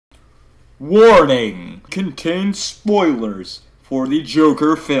Warning! Contains spoilers for the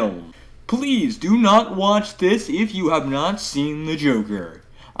Joker film. Please do not watch this if you have not seen the Joker.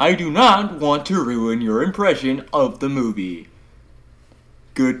 I do not want to ruin your impression of the movie.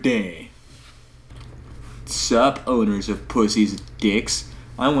 Good day. Sup, owners of pussies and dicks.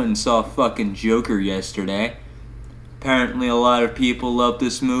 I went and saw fucking Joker yesterday. Apparently a lot of people love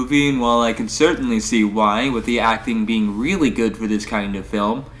this movie, and while I can certainly see why, with the acting being really good for this kind of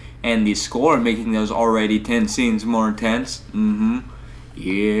film, and the score making those already tense scenes more intense,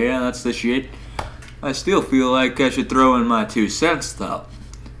 yeah, that's the shit. I still feel like I should throw in my 2 cents though.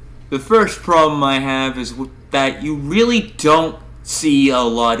 The first problem I have is that you really don't see a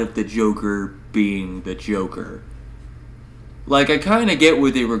lot of the Joker being the Joker. Like, I kinda get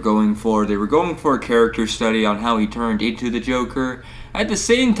what they were going for. They were going for a character study on how he turned into the Joker. At the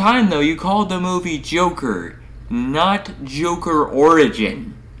same time though, you called the movie Joker, not Joker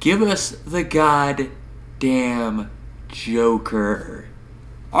Origin. Give us the goddamn Joker.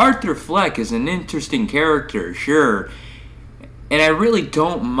 Arthur Fleck is an interesting character, sure, and I really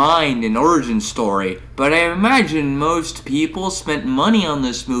don't mind an origin story, but I imagine most people spent money on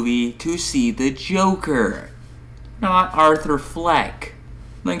this movie to see the Joker, not Arthur Fleck.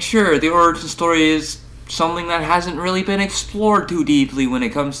 Like, sure, the origin story is something that hasn't really been explored too deeply when it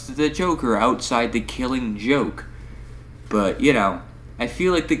comes to the Joker outside the Killing Joke, but, you know, I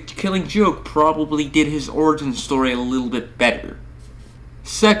feel like the Killing Joke probably did his origin story a little bit better.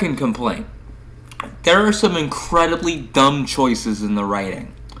 Second complaint. There are some incredibly dumb choices in the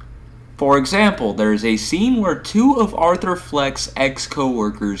writing. For example, there's a scene where 2 of Arthur Fleck's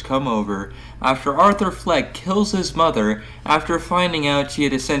ex-coworkers come over after Arthur Fleck kills his mother after finding out she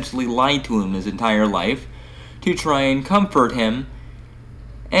had essentially lied to him his entire life to try and comfort him,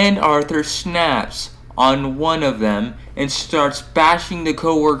 and Arthur snaps on one of them and starts bashing the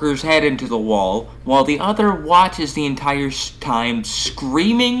coworker's head into the wall while the other watches the entire time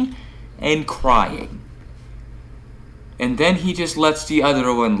screaming and crying. And then he just lets the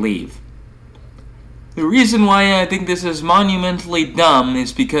other one leave. The reason why I think this is monumentally dumb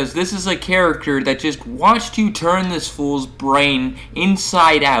is because this is a character that just watched you turn this fool's brain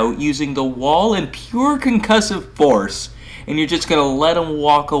inside out using the wall and pure concussive force, and you're just gonna let him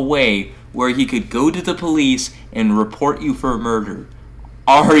walk away where he could go to the police and report you for murder.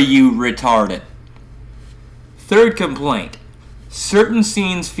 Are you retarded? Third complaint. Certain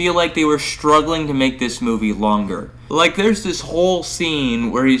scenes feel like they were struggling to make this movie longer. Like, there's this whole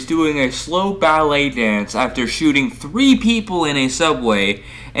scene where he's doing a slow ballet dance after shooting 3 people in a subway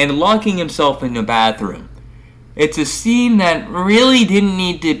and locking himself in a bathroom. It's a scene that really didn't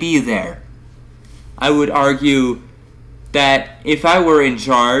need to be there. I would argue that if I were in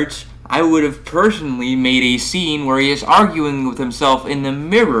charge, I would have personally made a scene where he is arguing with himself in the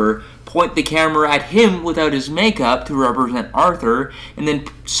mirror, point the camera at him without his makeup to represent Arthur, and then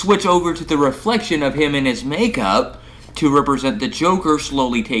switch over to the reflection of him in his makeup to represent the Joker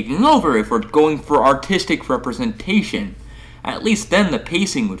slowly taking over if we're going for artistic representation. At least then the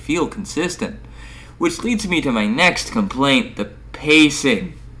pacing would feel consistent. Which leads me to my next complaint, the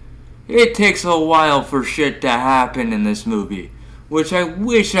pacing. It takes a while for shit to happen in this movie, which I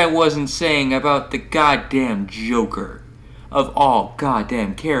wish I wasn't saying about the goddamn Joker. Of all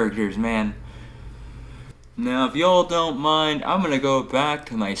goddamn characters, man. Now, if y'all don't mind, I'm gonna go back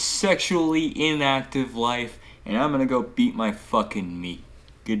to my sexually inactive life, and I'm gonna go beat my fucking meat.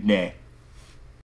 Good day.